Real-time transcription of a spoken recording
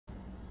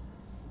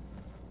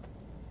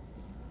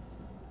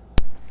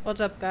What's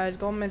up, guys?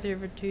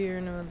 Goldman342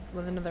 here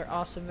with another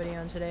awesome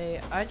video. And today,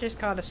 I just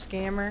caught a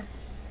scammer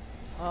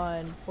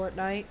on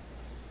Fortnite.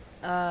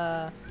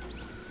 I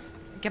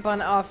kept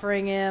on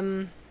offering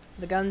him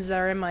the guns that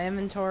are in my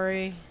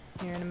inventory.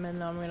 Here in a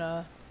minute, I'm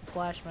gonna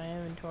flash my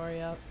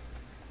inventory up.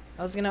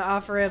 I was gonna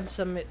offer him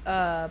some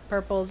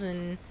purples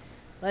and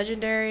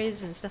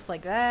legendaries and stuff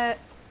like that,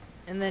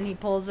 and then he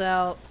pulls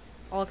out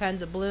all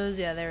kinds of blues.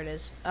 Yeah, there it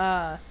is.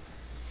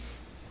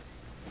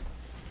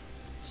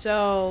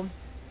 So.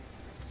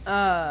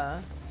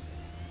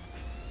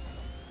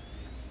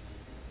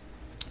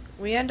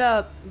 We end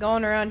up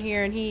going around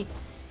here, and he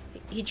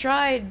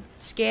tried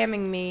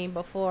scamming me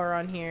before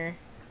on here.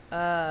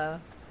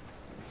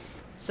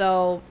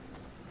 So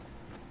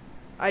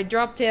I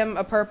dropped him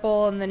a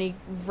purple, and then he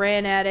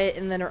ran at it,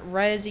 and then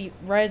right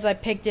as I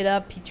picked it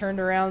up, he turned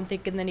around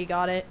thinking that he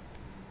got it,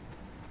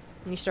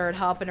 and he started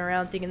hopping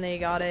around thinking that he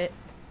got it,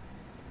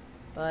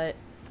 but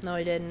no,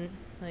 he didn't.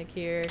 Like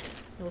here,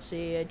 you'll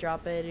see I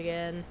drop it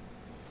again.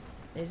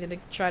 He's gonna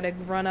try to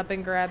run up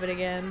and grab it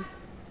again.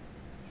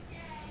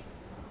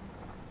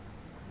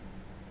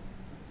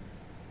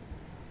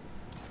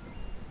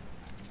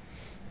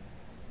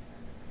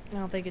 I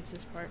don't think it's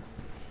this part.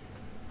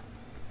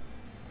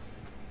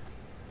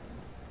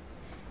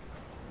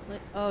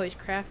 What? Oh, he's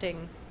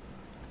crafting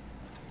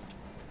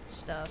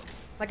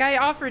stuff. Like, I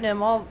offered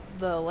him all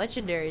the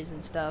legendaries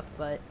and stuff,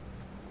 but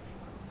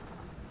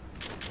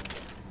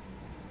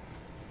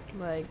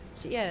like,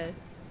 see, yeah.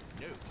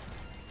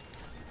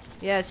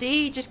 Yeah,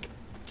 see, he just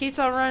keeps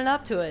on running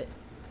up to it.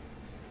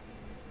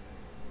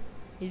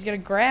 He's gonna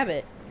grab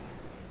it.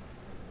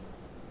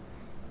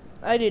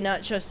 I do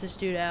not trust this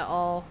dude at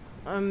all.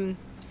 I'm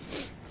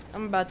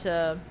about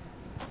to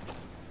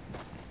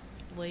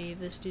leave.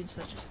 This dude's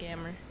such a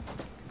scammer.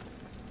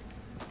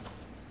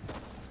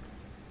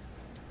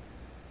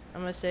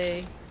 I'm gonna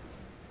say,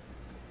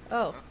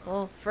 oh,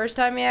 well, first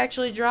time he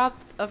actually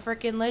dropped a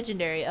freaking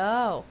legendary.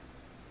 Oh,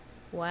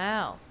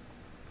 wow.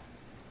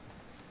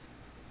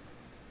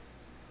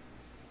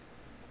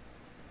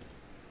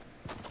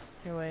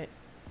 Here, wait.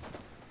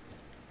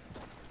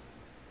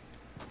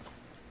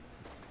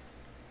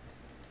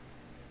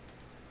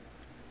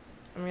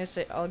 I'm gonna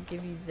say, I'll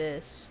give you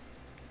this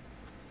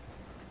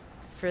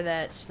for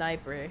that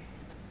sniper.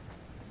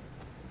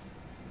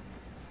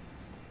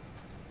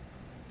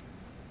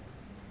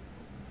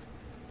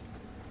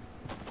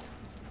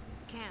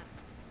 Can't.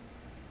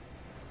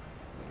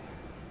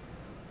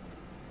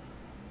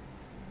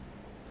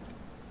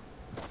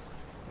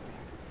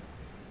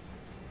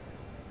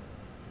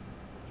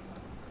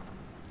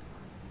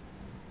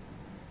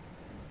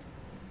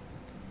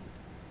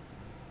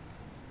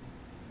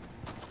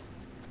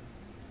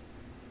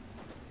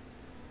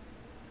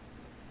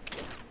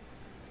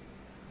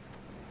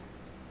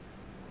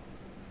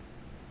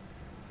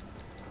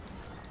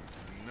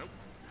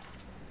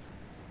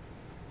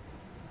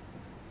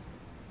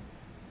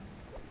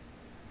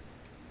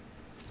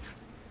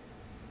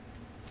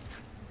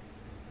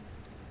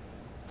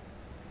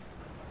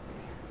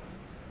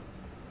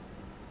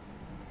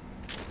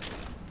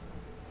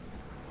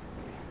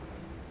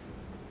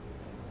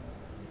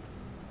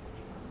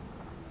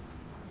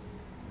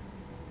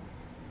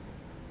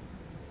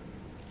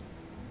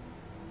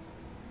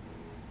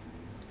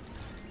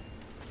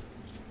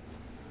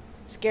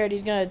 Scared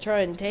he's gonna try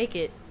and take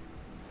it.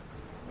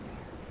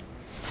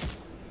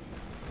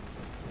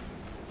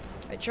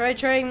 I tried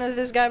trading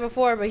this guy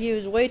before, but he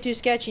was way too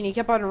sketchy, and he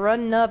kept on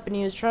running up, and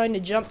he was trying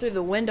to jump through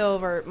the window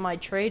of my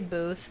trade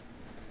booth.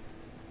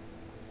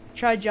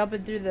 Tried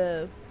jumping through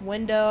the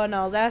window, and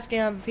I was asking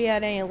him if he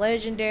had any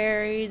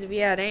legendaries, if he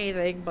had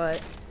anything,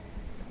 but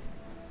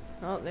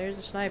oh, there's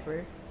a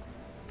sniper.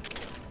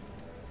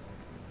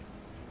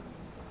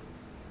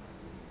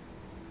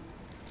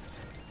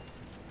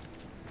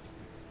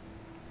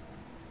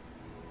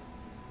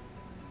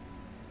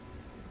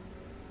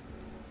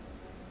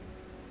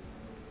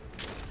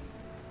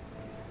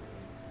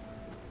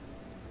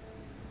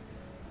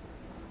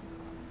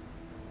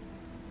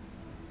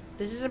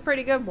 This is a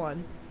pretty good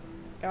one.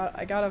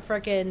 I got a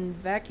frickin'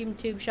 vacuum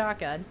tube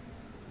shotgun.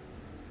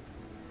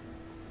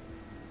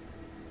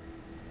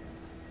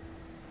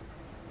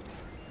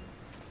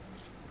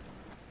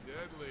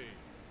 Deadly.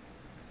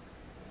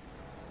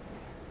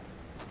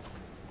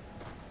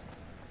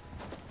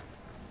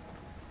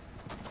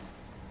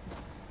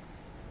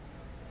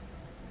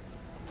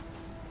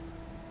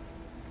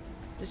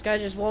 This guy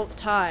just won't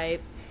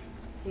type.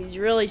 He's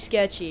really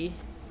sketchy.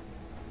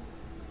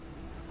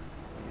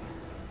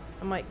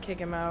 I might kick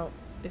him out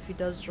if he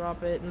does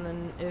drop it, and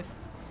then if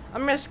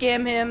I'm gonna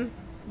scam him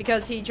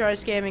because he tried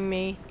scamming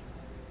me.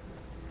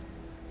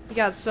 He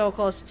got so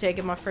close to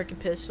taking my freaking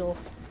pistol.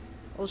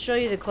 I'll show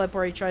you the clip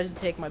where he tries to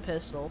take my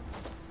pistol.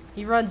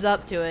 He runs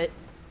up to it,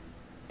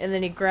 and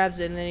then he grabs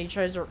it, and then he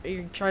tries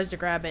to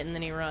grab it, and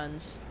then he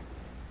runs.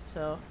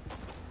 So,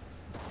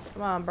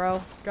 come on,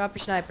 bro, drop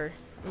your sniper.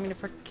 I'm gonna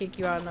frickin' kick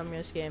you out, and I'm gonna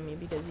scam you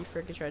because you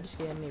frickin' tried to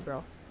scam me,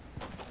 bro.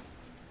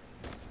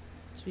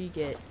 That's what you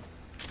get.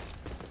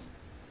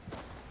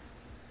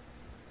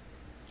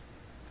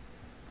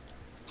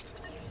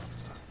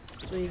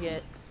 That's what you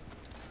get.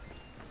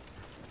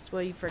 That's what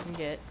you freaking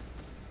get.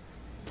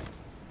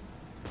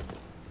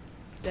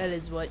 That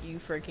is what you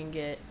freaking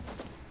get.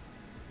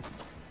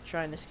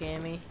 Trying to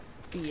scam me.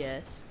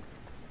 BS.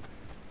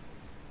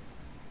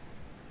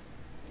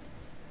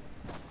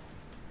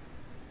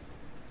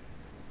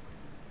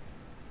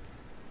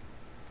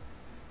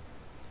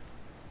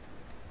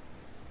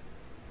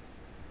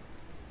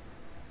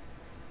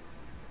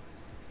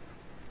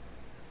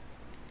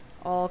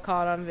 All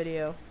caught on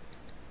video.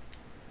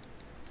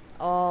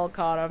 All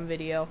caught on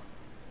video.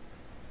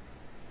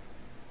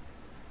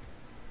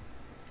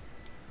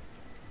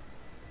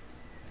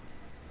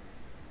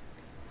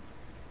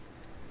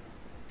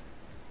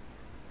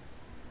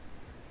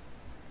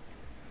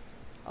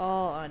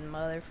 All on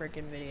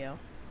motherfucking video.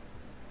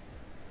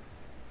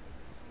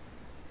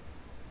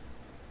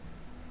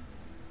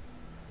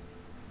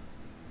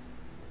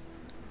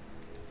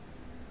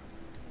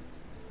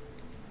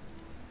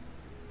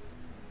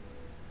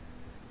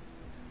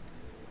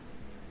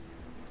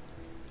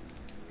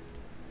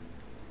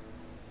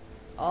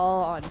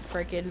 All on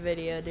freaking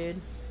video, dude.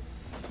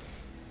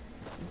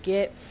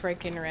 Get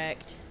freaking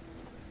wrecked.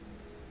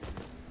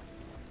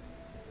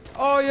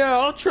 Oh yeah,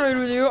 I'll trade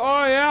with you.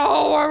 Oh yeah,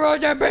 oh I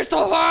wrote that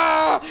pistol.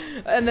 Ah!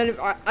 And then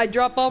I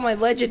drop all my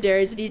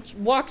legendaries and he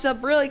walks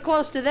up really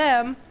close to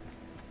them.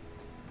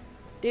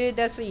 Dude,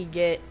 that's what you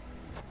get.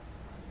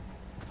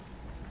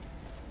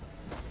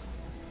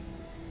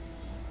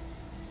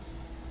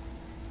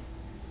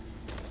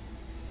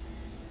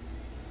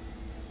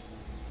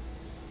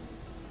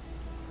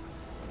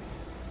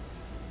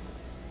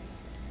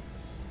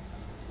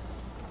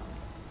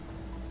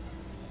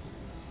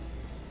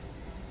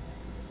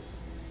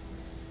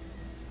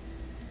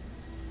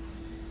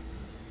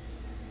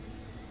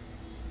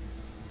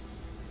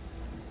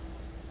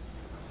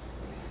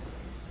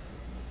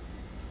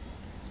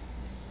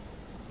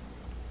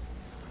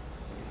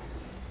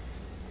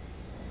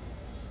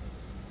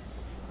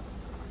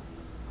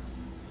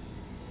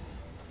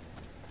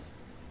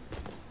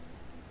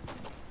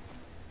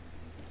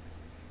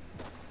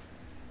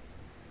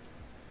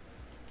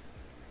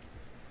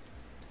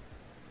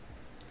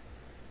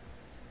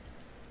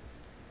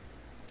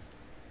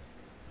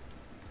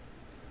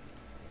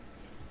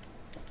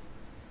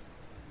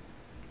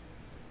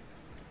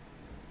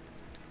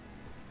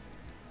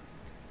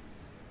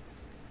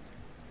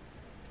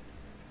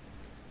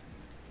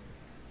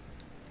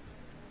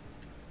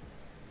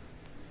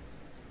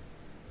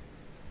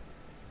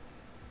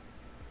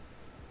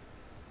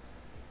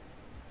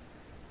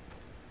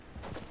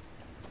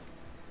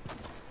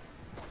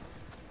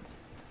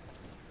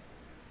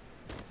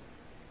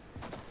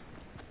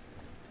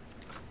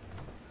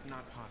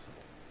 Not possible.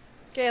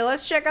 Okay,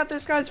 let's check out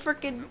this guy's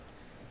freaking.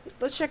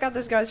 Let's check out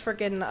this guy's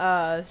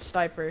freaking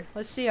sniper.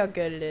 Let's see how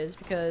good it is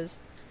because,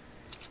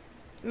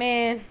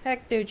 man,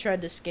 that dude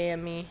tried to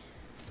scam me.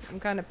 I'm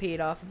kind of peed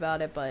off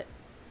about it, but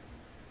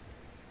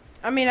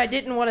I mean, I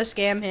didn't want to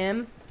scam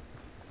him,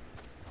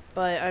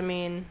 but I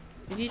mean,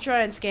 if you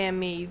try and scam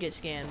me, you get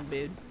scammed,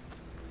 dude.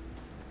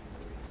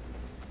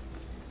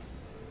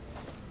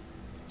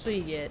 That's what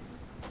you get.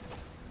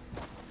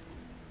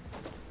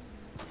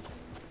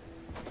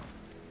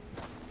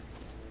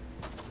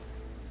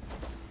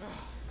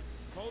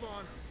 Hold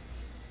on.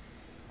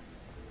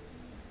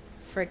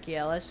 Frick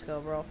yeah, let's go,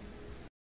 bro.